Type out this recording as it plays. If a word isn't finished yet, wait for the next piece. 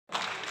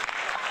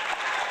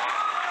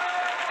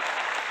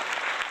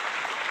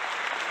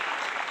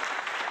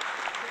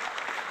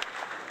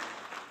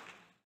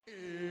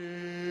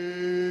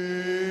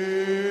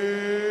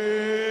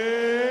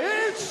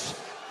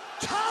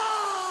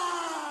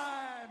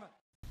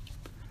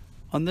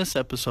On this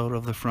episode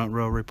of the Front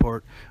Row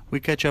Report, we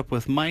catch up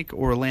with Mike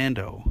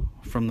Orlando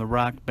from the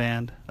rock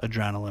band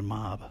Adrenaline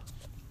Mob.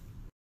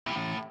 All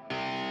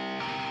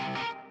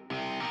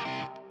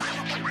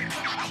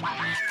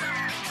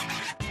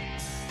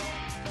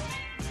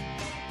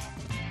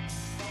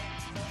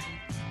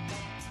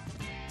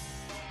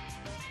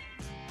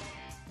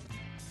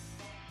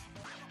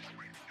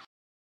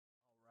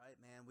right,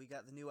 man. We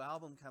got the new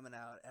album coming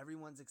out.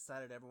 Everyone's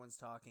excited. Everyone's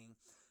talking.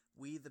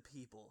 We the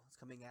People. It's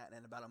coming out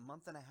in about a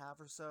month and a half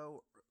or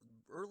so,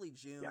 early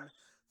June. Yes.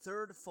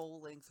 Third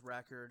full-length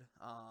record.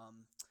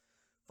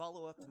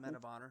 Follow-up to Men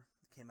of Honor.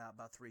 Came out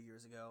about 3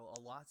 years ago. A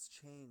lot's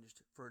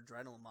changed for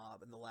Adrenaline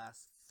Mob in the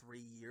last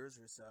 3 years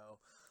or so.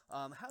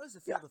 How does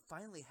it feel to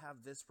finally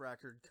have this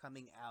record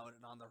coming out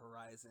and on the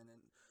horizon?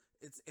 And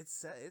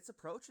it's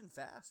approaching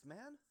fast,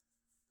 man.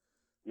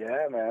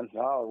 Yeah, man.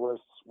 No,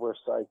 we're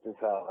psyched as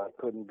hell.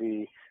 I couldn't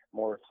be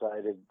more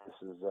excited.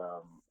 This is,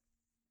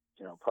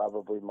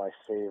 probably my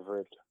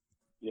favorite,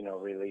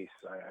 release.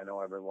 I know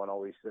everyone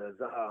always says,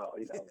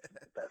 it's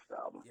the best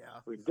album Yeah.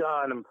 we've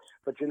done.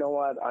 But you know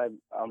what?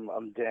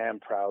 I'm damn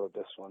proud of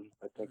this one.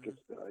 I think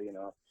it's,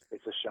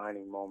 it's a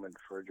shining moment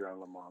for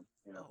Adrenaline Mob.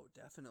 Oh,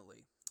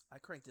 definitely. I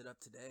cranked it up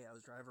today. I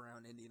was driving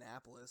around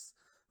Indianapolis.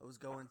 I was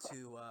going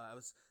to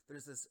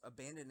there's this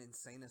abandoned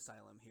insane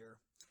asylum here.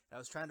 I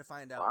was trying to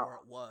find out where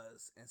it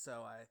was, and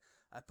so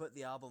I put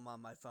the album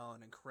on my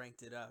phone and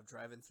cranked it up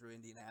driving through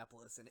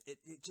Indianapolis, and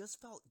it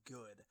just felt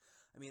good.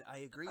 I mean, I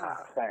agree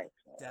with Thanks.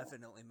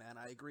 definitely, man.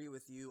 I agree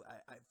with you.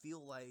 I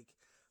feel like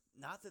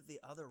not that the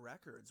other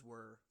records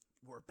were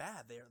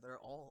bad. They're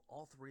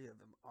all three of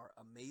them are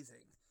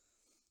amazing.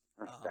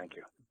 Thank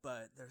you.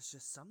 But there's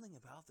just something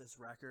about this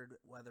record,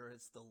 whether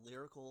it's the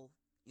lyrical,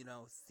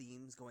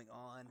 themes going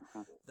on,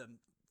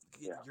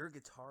 your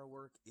guitar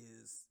work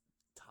is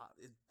top,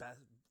 is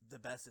the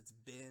best it's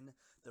been.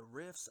 The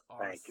riffs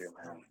are Thank you,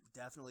 man.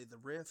 definitely the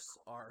riffs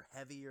are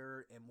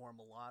heavier and more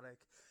melodic.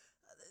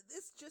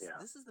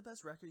 This is the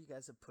best record you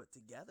guys have put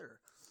together.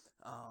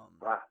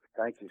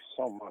 Thank you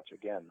so much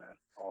again, man.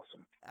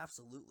 Awesome.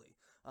 Absolutely.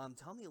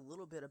 Tell me a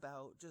little bit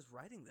about just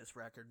writing this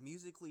record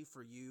musically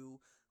for you,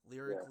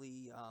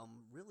 lyrically,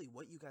 really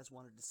what you guys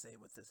wanted to say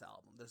with this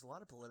album. There's a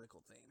lot of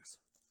political themes.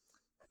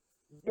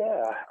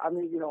 Yeah, I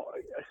mean,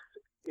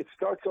 it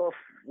starts off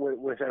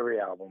with every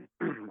album.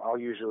 I'll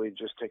usually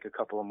just take a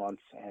couple of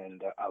months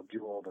and I'll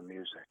do all the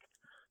music.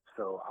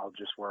 So I'll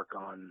just work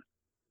on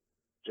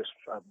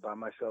by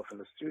myself in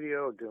the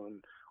studio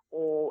doing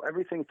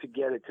everything to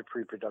get it to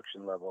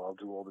pre-production level. I'll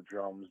do all the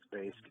drums,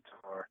 bass,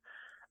 guitar,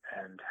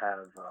 and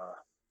have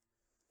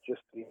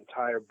just the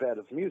entire bed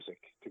of music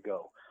to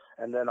go.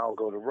 And then I'll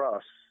go to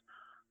Russ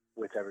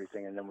with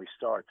everything, and then we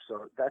start.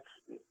 So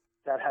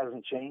that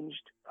hasn't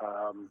changed.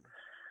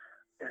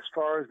 As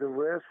far as the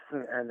riff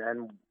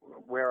and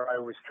where I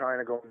was trying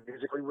to go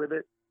musically with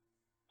it,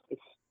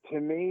 to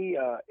me,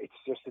 it's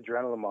just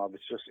Adrenaline Mob.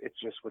 It's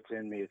just what's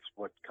in me. It's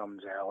what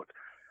comes out.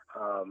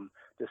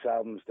 This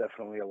album's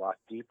definitely a lot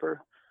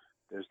deeper.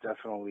 There's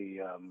definitely,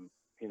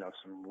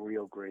 some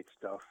real great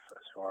stuff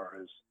as far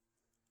as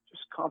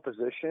just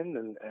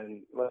composition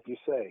and like you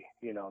say,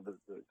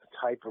 the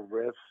type of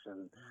riffs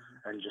and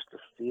just the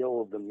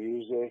feel of the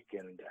music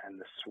and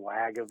the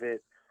swag of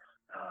it,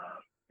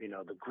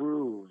 the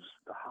grooves,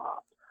 the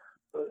hop,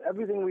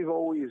 everything we've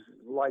always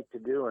liked to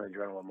do in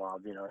Adrenaline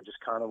Mob. I just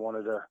kind of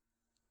wanted to,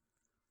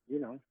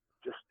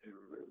 just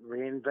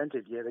reinvent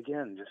it yet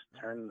again, just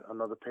turn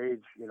another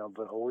page,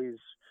 but always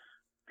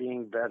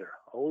being better,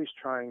 always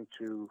trying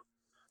to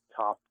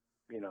top,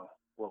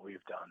 what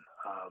we've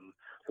done.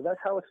 So that's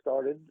how it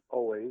started,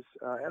 always.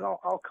 And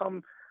I'll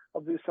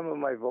do some of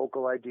my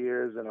vocal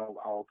ideas, and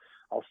I'll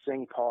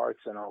sing parts,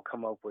 and I'll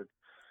come up with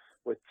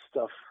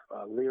stuff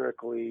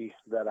lyrically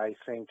that I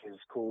think is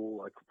cool.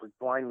 Like with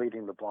Blind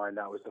Leading the Blind,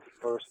 that was the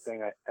first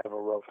thing I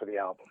ever wrote for the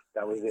album.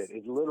 That was it.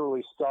 It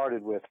literally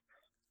started with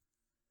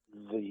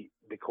the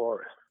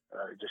chorus.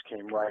 It just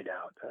came right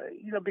out,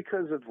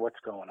 because of what's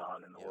going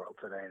on in the world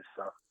today and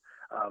stuff.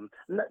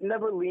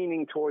 Never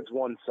leaning towards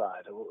one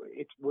side.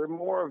 We're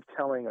more of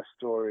telling a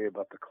story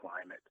about the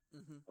climate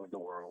of the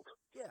world.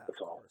 Yeah,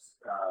 that's all.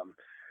 Course.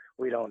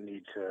 We don't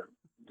need to,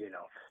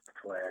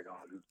 flag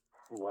on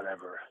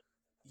whatever.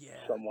 Yeah.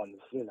 Someone's,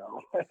 yeah.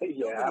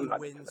 Nobody I'm not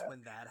wins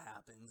when that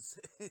happens.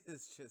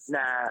 It's just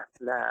nah,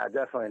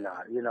 definitely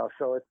not.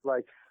 So it's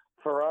like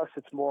for us,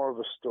 it's more of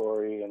a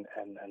story and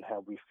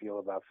how we feel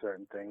about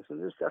certain things. And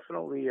there's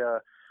definitely,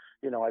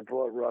 I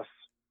brought Russ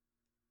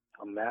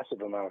a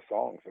massive amount of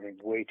songs. I mean,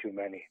 way too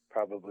many.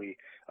 Probably,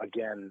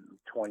 again,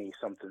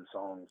 20-something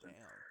songs. And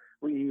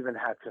we even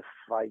had to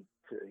fight,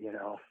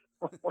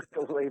 with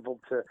the label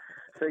to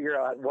figure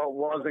out what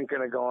wasn't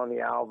going to go on the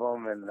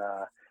album. And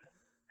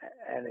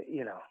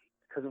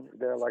because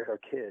they're like our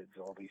kids,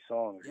 all these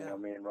songs. Yeah.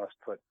 Me and Russ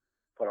put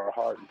our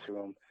heart into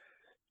them.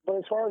 But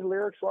as far as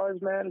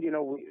lyrics-wise, man,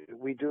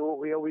 we do what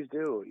we always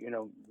do.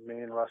 Me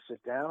and Russ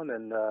sit down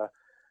and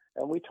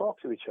we talk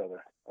to each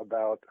other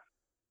about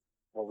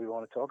what we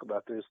want to talk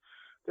about.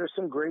 There's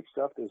some great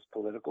stuff. There's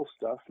political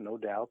stuff, no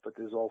doubt, but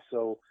there's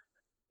also,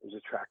 There's a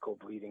track called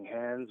Bleeding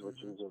Hands, which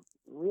Mm-hmm. is a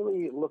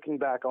really looking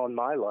back on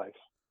my life.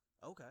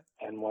 Okay.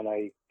 And when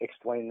I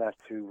explained that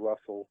to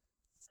Russell,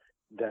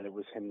 then it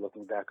was him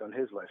looking back on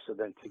his life. So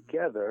then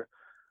together,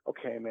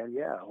 okay, man,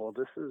 yeah, well,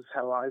 this is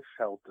how I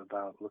felt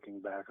about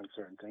looking back on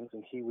certain things,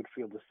 and he would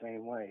feel the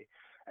same way.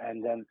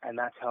 And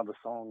that's how the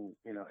song,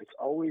 it's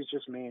always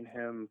just me and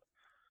him,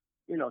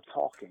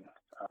 talking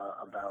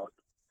about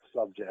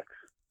subjects,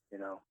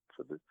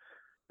 So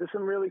there's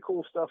some really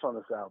cool stuff on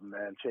this album,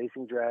 man.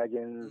 Chasing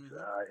Dragons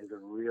is a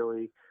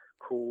really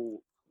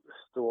cool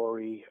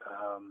story.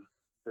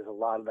 There's a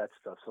lot of that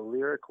stuff. So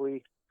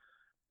lyrically,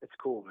 it's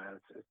cool, man.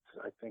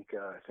 I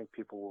think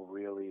people will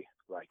really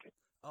like it.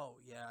 Oh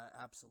yeah,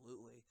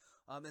 absolutely.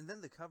 And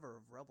then the cover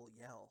of Rebel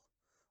Yell.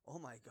 Oh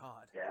my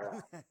God.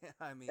 Yeah.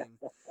 I mean,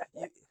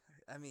 you.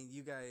 I mean,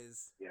 you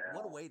guys. Yeah.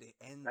 What a way to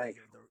end Thanks.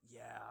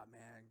 Yeah,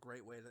 man.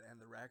 Great way to end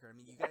the record. I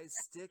mean, you guys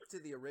stick to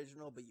the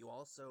original, but you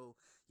also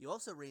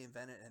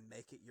reinvent it and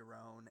make it your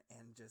own.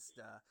 And just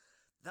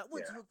that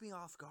one took me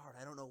off guard.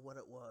 I don't know what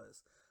it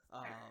was.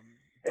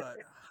 But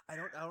I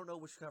don't know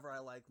which cover I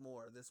like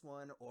more, this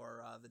one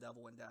or The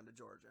Devil Went Down to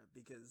Georgia,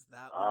 because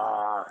that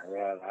one.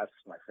 Yeah, that's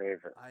my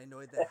favorite. I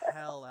annoyed the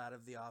hell out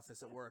of the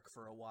office at work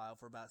for a while,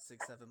 for about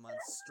 6-7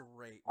 months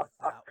straight with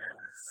that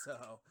one.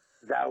 So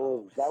that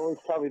was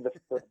probably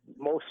the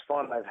most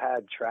fun I've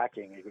had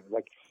tracking.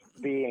 Like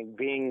being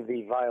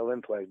the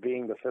violin player,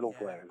 being the fiddle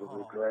player. It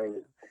was great.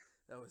 Man.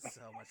 That was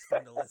so much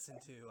fun to listen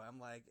to.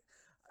 I'm like,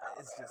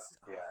 it's just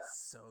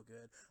so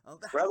good.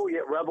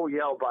 Rebel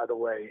Yell, by the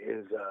way,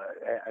 is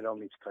I don't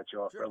mean to cut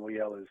you off. Sure. Rebel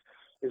Yell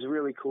is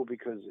really cool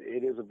because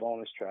it is a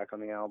bonus track on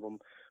the album,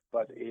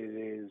 but it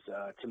is,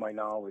 to my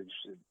knowledge,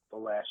 the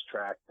last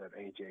track that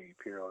AJ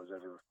Pirro has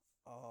ever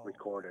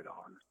recorded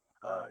on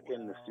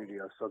in the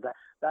studio. So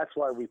that's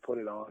why we put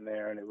it on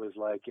there, and it was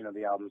like,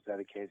 the album's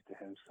dedicated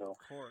to him. So of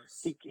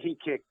course. he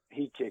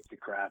kicked the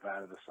crap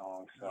out of the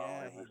song. So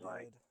it was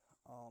like,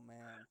 oh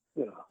man.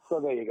 So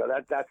there you go.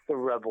 That's the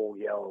Rebel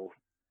Yell.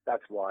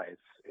 That's why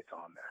it's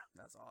on there.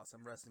 That's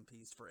awesome. Rest in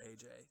peace for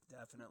AJ.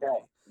 Definitely.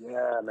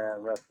 Yeah,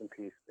 man. Rest in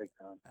peace, big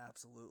time.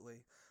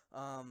 Absolutely.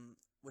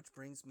 Which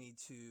brings me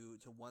to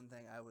one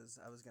thing I was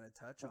going to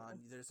touch on.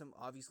 There's some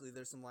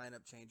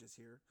lineup changes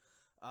here.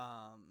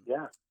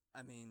 Yeah.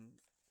 I mean,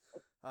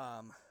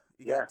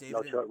 you got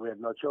David. We have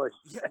no choice.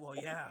 Yeah. Well,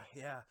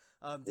 yeah.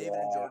 David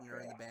and Jordan are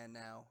in the band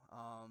now.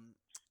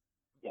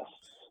 Yes.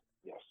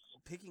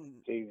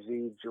 Picking Dave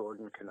Z,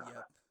 Jordan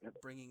Kanata.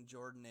 Yep. Bringing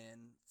Jordan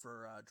in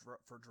for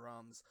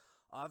drums.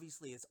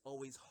 Obviously, it's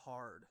always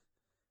hard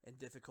and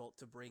difficult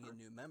to bring in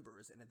new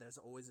members, and there's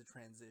always a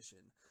transition.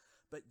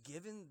 But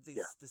given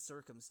the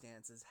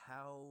circumstances,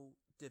 how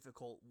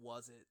difficult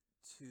was it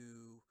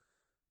to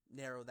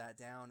narrow that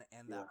down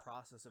and that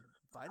process of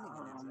finding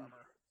a new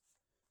drummer?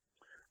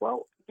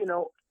 Well,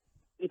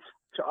 it's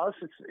to us.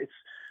 It's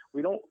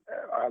we don't.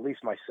 At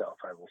least myself,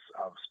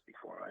 I'll speak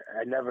for.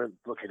 I never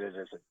look at it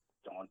as a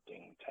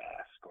daunting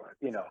task or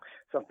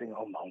something.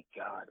 Oh my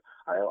God!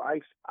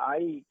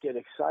 I get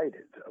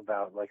excited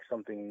about like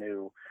something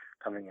new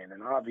coming in,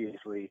 and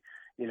obviously,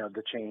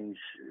 the change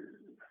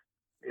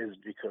is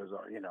because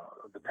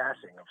of the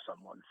passing of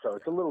someone, so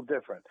it's a little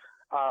different.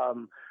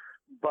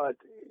 But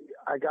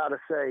I gotta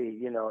say,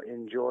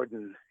 in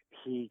Jordan,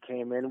 he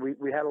came in.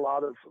 We had a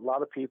lot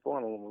of people,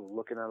 and we were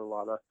looking at a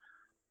lot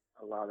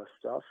of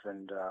stuff,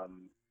 and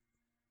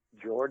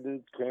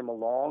Jordan came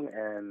along,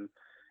 and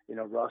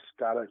Russ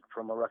got it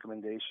from a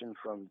recommendation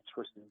from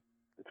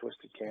the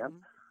Twisted Camp,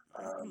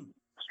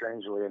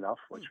 strangely enough,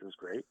 which was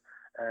great,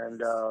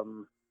 and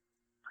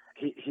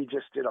he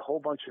just did a whole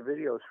bunch of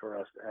videos for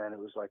us, and it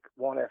was like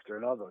one after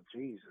another.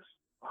 Jesus,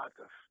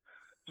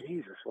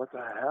 what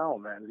the hell,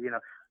 man?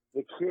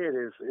 The kid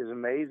is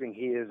amazing.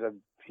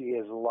 He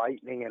is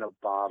lightning in a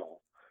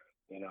bottle.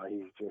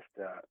 He's just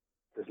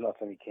there's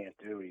nothing he can't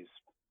do.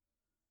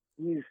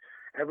 He's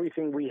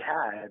everything we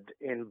had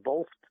in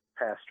both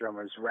past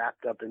drummers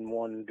wrapped up in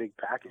one big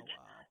package.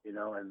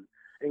 Oh, wow. And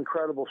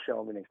incredible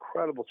showman,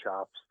 incredible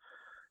chops,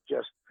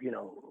 just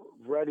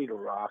ready to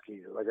rock.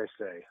 Like I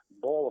say,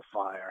 ball of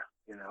fire.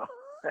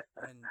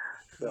 And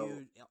so,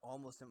 huge,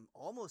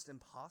 almost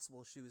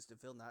impossible shoes to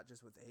fill, not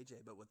just with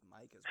AJ but with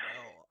Mike as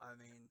well. I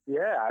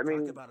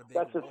mean, talk about a big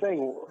that's the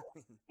thing.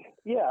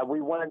 Yeah,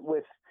 we went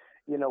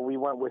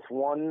with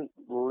one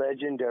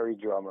legendary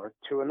drummer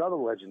to another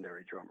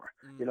legendary drummer.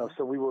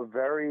 So we were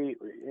very,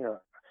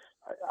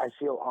 I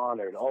feel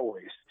honored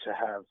always to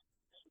have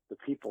the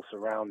people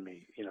surround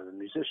me. The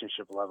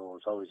musicianship level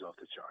is always off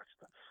the charts.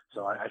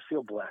 So I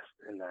feel blessed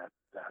in that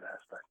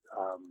aspect.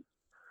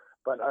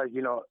 But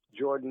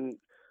Jordan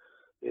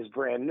is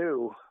brand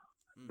new,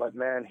 but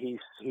man, he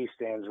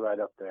stands right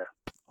up there.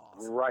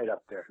 Awesome. Right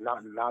up there.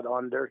 Not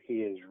under.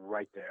 He is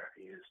right there.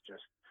 He is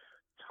just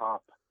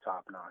top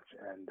notch.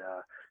 And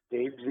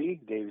Dave Z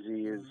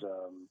is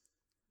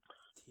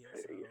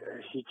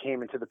he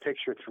came into the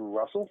picture through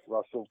Russell.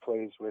 Russell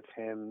plays with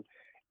him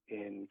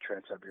in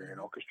Trans-Siberian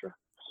Orchestra.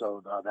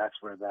 So that's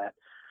where that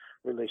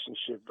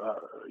relationship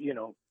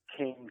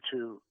came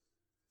to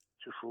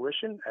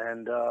fruition,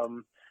 and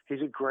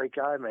he's a great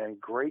guy, man.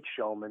 Great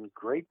showman,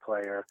 great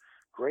player,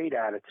 great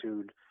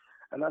attitude,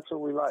 and that's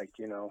what we like.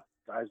 You know,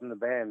 guys in the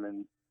band,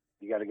 and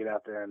you got to get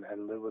out there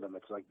and live with them.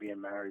 It's like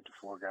being married to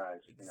four guys.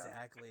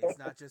 Exactly. You know? It's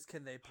not just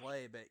can they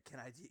play, but can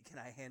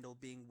I handle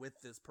being with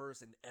this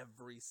person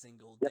every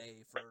single Yep.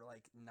 day for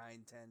like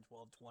 9, 10,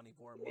 12,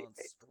 24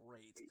 months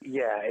straight.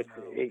 Yeah, it's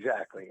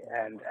exactly.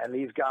 And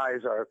these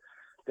guys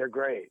they're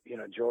great. You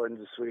know,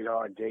 Jordan's a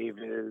sweetheart, Dave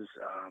is.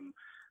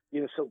 You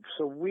know,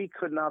 so we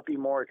could not be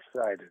more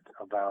excited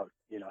about,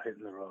 you know,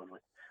 hitting the road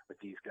with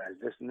these guys.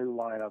 This new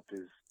lineup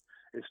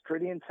is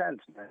pretty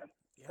intense, man.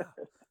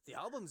 Yeah, the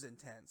album's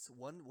intense.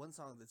 One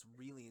song that's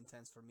really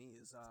intense for me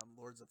is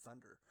Lords of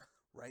Thunder,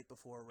 right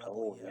before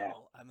Rebel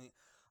Yell. Yeah. I mean,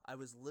 I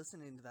was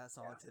listening to that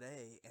song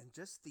today, and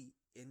just the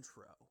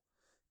intro,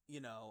 you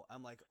know,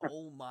 I'm like,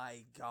 oh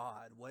my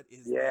God, what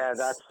is Yeah,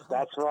 this?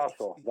 that's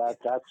Russell.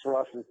 That's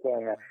Russ's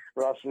thing.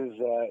 Russ is,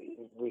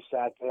 we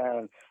sat there,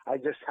 and I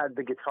just had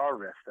the guitar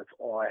riff. That's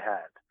all I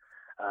had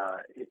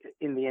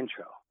in the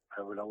intro.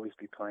 I would always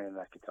be playing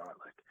that guitar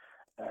lick.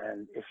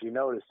 And if you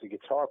notice, the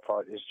guitar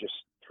part is just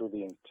through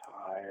the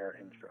entire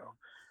intro.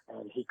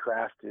 And he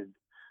crafted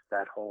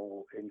that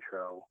whole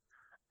intro.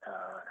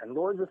 And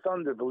Lords of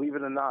Thunder, believe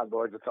it or not,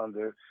 Lords of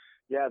Thunder,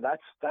 yeah,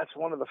 that's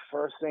one of the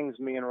first things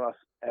me and Russ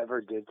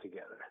ever did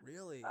together.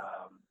 Really?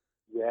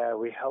 Yeah,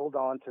 we held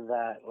on to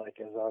that like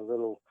as our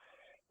little,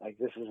 like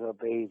this is our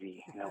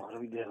baby. You know, what do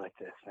we do like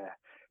this?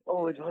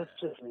 Let's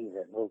just leave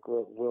it. We'll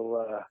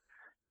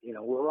you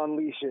know, we'll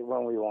unleash it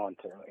when we want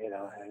to. You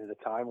know, and the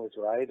time was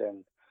right,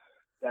 and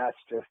that's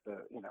just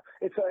you know,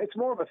 it's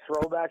more of a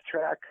throwback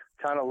track,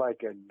 kind of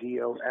like a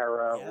Dio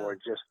era, or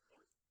just,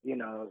 you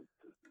know,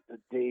 the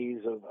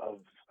days of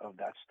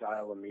that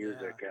style of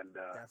music. Yeah, and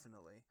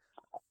definitely.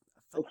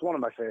 It's one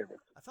of my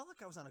favorites. I felt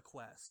like I was on a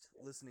quest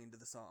listening to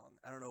the song.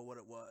 I don't know what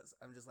it was.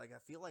 I'm just like, I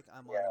feel like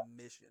I'm on a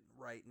mission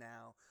right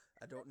now.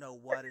 I don't know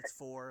what it's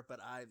for, but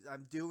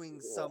I'm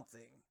doing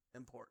something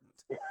important.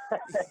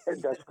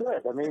 That's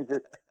good. That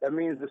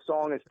means the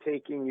song is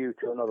taking you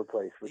to another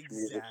place, which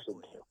music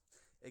should do.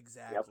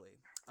 Exactly.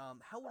 Yep.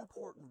 How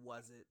important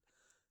was it,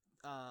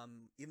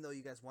 even though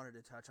you guys wanted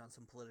to touch on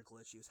some political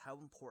issues, how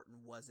important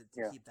was it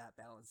to keep that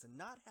balance and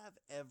not have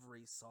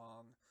every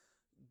song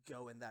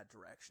go in that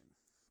direction?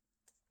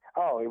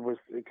 Oh, it was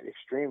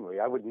extremely.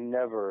 I would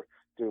never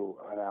do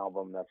an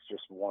album that's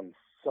just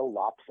so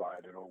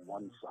lopsided or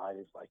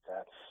one-sided like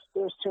that.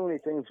 There's too many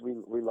things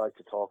we like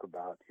to talk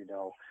about, you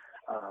know.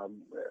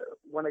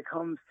 When it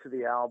comes to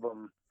the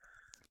album,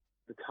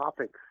 the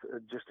topics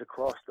just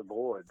across the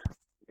board,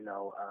 you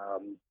know.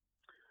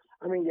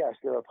 I mean, yes,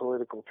 there are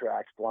political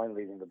tracks, Blind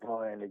Leading the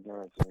Blind,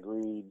 Ignorance and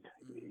Greed,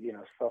 you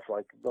know, stuff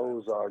like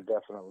those are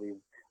definitely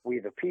We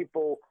the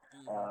People.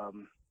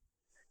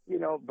 You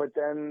know, but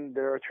then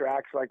there are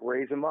tracks like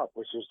Raise 'Em Up,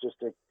 which is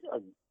just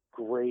a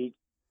great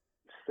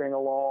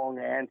sing-along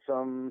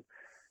anthem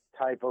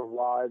type of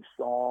live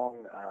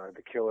song.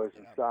 The Killers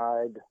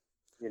Inside,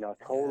 you know,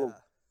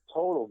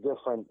 total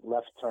different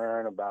left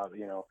turn about,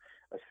 you know,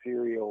 a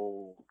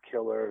serial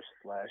killer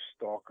 /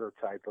 stalker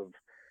type of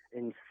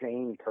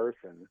insane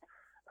person.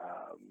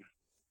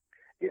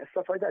 Yeah,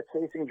 stuff like that.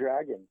 Chasing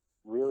Dragon,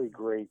 really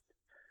great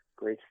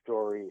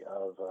story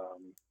of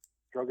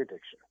drug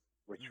addiction,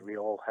 which we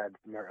all had,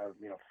 you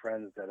know,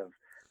 friends that have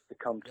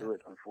succumbed to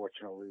it,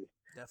 unfortunately.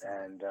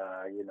 Definitely.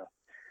 And, you know,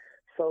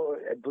 so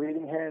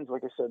Bleeding Hands,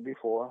 like I said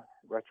before,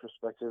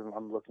 retrospective,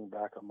 I'm looking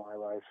back on my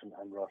life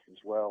and Russ as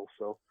well.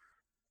 So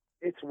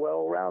it's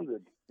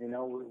well-rounded. You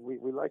know,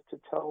 we like to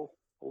tell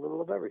a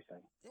little of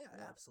everything. Yeah,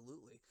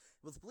 absolutely.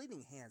 With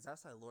Bleeding Hands,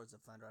 outside Lords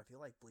of Thunder, I feel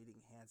like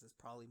Bleeding Hands is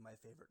probably my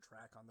favorite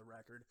track on the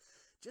record,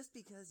 just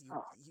because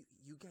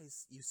you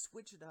guys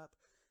switch it up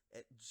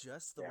at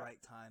just the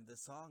right time. The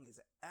song is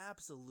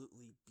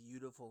absolutely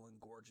beautiful and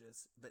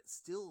gorgeous, but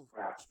still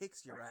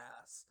kicks your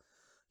ass.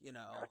 You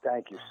know.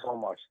 Thank you so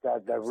much.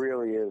 That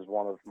really is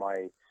one of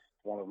my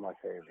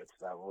favorites.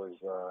 That was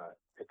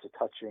it's a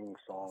touching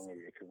song.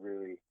 It could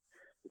really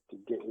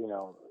get, you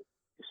know,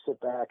 you sit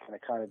back and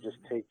it kind of just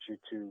takes you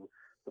to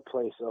the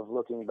place of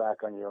looking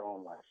back on your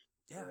own life.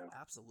 Yeah, you know?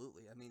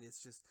 Absolutely. I mean,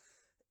 it's just,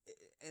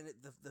 and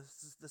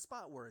the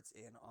spot where it's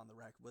in on the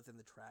record within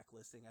the track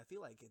listing, I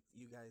feel like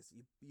you guys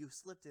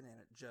slipped in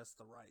at just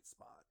the right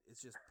spot.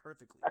 It's just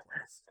perfectly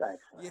placed.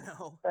 Thanks, man. You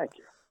know. Thank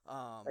you.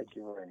 Thank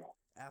you very much.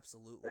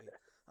 Absolutely.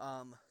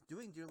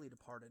 Doing Dearly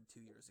Departed 2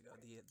 years ago,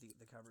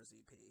 the covers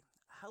EP.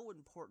 How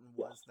important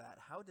was that?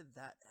 How did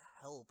that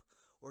help?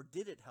 Or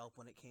did it help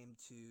when it came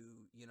to,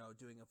 you know,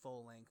 doing a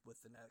full length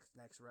with the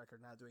next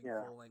record, not doing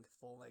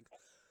full length,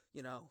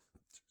 you know,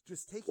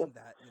 just taking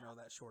that, you know,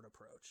 that short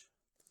approach?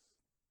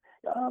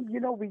 You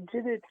know, we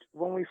did it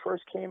when we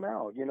first came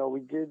out. You know, we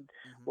did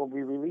when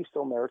we released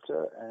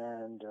Omerta,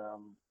 and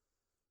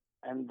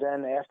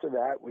then after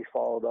that we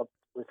followed up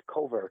with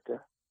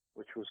Coverta,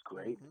 which was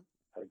great.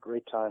 Had a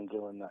great time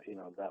doing that. You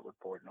know, that with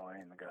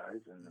Portnoy and the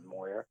guys and the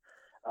Moyer.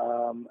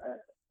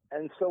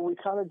 And so we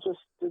kind of just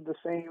did the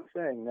same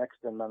thing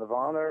next to Men of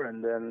Honor,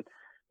 and then,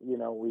 you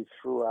know, we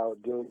threw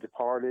out Dearly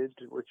Departed,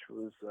 which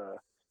was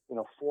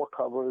 4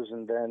 covers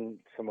and then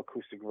some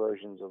acoustic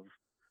versions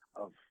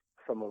of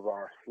some of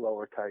our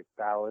slower type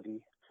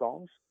ballady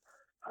songs,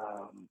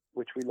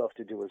 which we love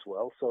to do as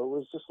well. So it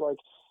was just like,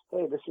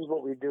 hey, this is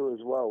what we do as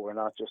well. We're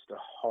not just a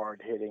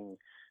hard hitting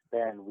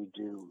band. We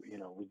do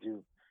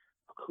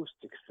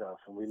acoustic stuff,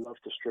 and we love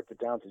to strip it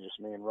down to just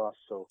me and Russ.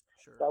 So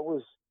Sure. that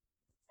was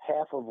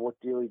half of what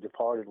Dearly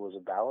Departed was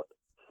about,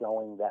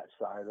 showing that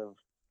side of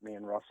me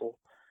and Russell.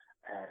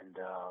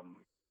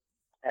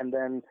 And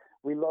then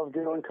we love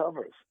doing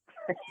covers.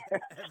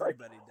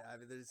 Everybody, I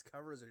mean, these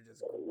covers are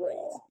just great,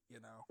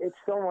 It's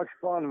so much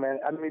fun, man.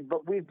 I mean,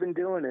 but we've been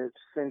doing it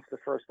since the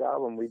first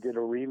album. We did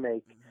a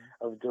remake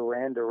of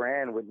Duran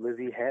Duran with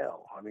Lizzie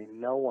Hale. I mean,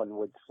 no one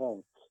would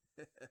think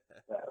that,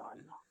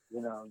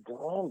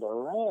 Duran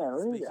Duran.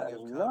 Speaking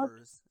of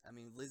covers, I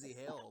mean, Lizzie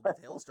Hale with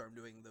Hailstorm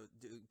do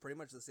pretty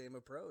much the same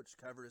approach,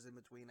 covers in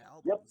between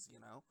albums,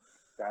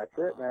 That's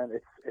it, man.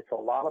 It's a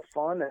lot of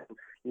fun, and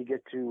you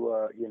get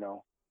to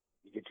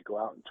go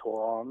out and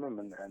tour on them,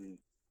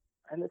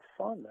 and it's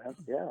fun, man.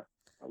 Yeah,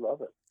 I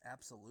love it.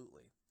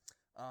 Absolutely.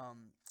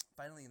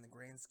 Finally, in the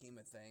grand scheme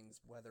of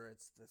things, whether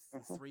it's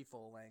the 3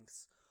 full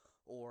lengths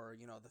or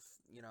the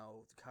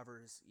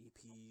covers,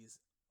 EPs,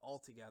 all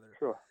together.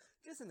 Sure.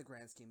 Just in the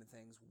grand scheme of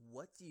things,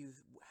 what do you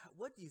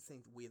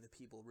think We the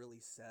People really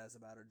says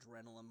about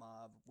Adrenaline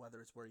Mob?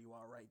 Whether it's where you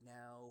are right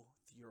now,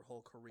 your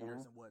whole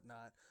careers and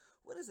whatnot,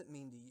 what does it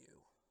mean to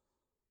you?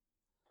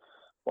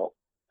 Well,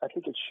 I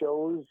think it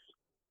shows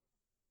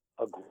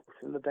a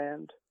growth in the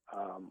band.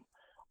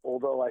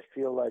 Although I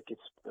feel like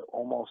it's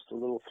almost a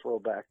little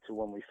throwback to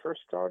when we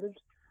first started.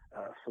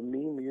 For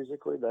me,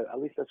 musically, at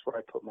least that's where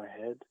I put my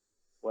head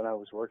when I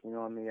was working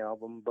on the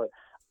album. But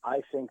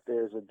I think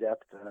there's a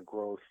depth and a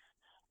growth,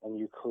 and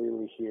you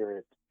clearly hear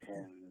it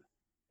in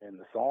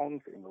the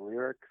songs, in the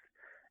lyrics,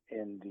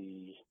 in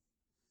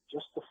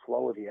just the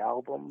flow of the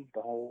album.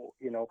 The whole,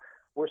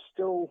 we're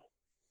still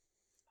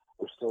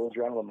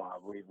Adrenaline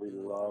Mob. We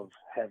love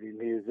heavy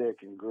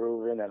music and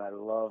grooving, and I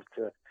love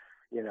to,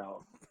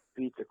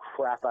 beat the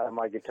crap out of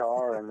my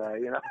guitar, and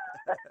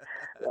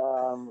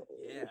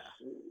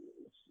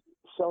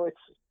So it's,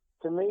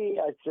 to me,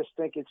 I just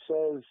think it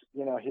says,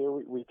 here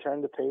we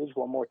turn the page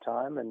one more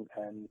time, and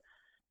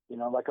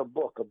like a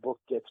book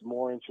gets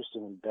more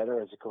interesting and better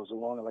as it goes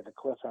along, and like a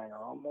cliffhanger.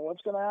 Oh,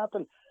 what's going to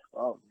happen?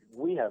 Well,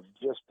 we have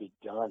just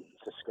begun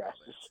to scratch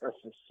the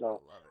surface.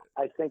 So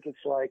I think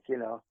it's like,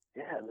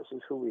 this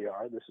is who we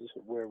are. This is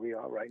where we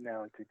are right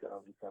now in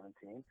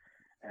 2017.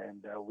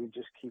 And we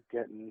just keep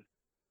getting,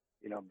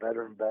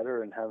 better and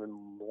better and having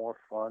more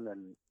fun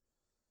and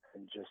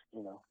just,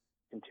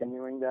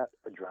 continuing that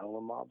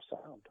Adrenaline Mob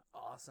sound.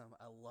 Awesome.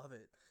 I love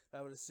it.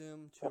 I would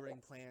assume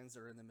touring plans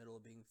are in the middle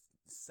of being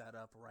set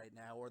up right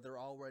now, or they're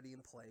already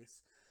in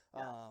place.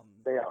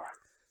 They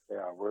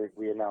are.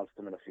 We announced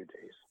them in a few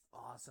days.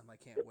 Awesome. I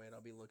can't wait.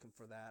 I'll be looking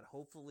for that.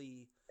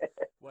 Hopefully,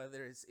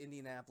 whether it's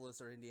Indianapolis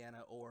or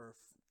Indiana or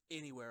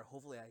anywhere,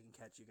 hopefully I can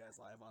catch you guys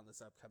live on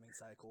this upcoming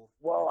cycle.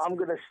 Well,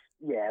 we're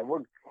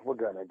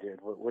gonna,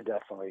 dude. We're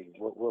definitely,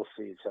 we'll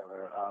see each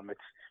other.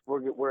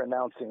 We're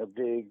announcing a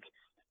big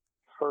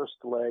first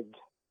leg,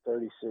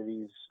 30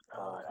 cities,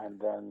 and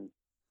then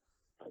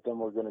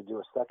we're gonna do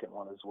a second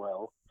one as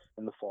well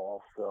in the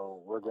fall.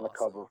 So we're gonna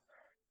cover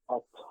a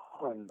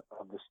ton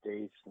of the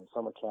States and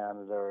some of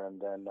Canada, and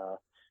then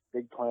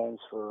big plans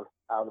for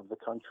out of the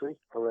country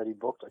already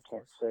booked. I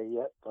can't say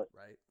yet, but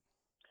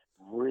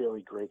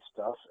really great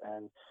stuff.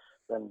 And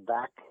then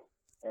back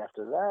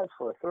after that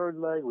for a third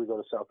leg, we go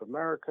to South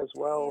America as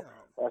well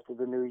after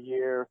the new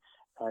year,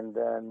 and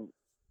then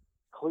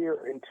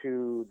clear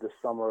into the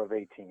summer of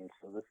 18.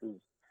 So this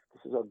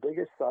is our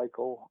biggest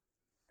cycle,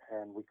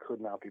 and we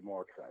could not be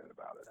more excited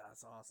about it.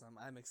 That's awesome.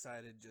 I'm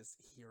excited just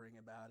hearing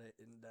about it.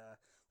 And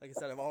like I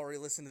said, I've already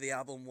listened to the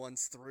album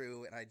once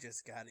through, and I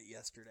just got it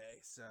yesterday.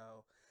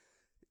 So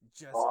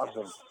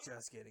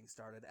just getting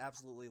started.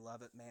 Absolutely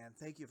love it, man.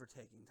 Thank you for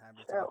taking time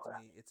to talk to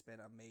me. It's been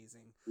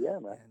amazing. Yeah,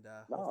 man. And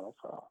no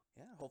problem.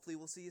 Yeah, hopefully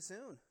we'll see you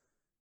soon.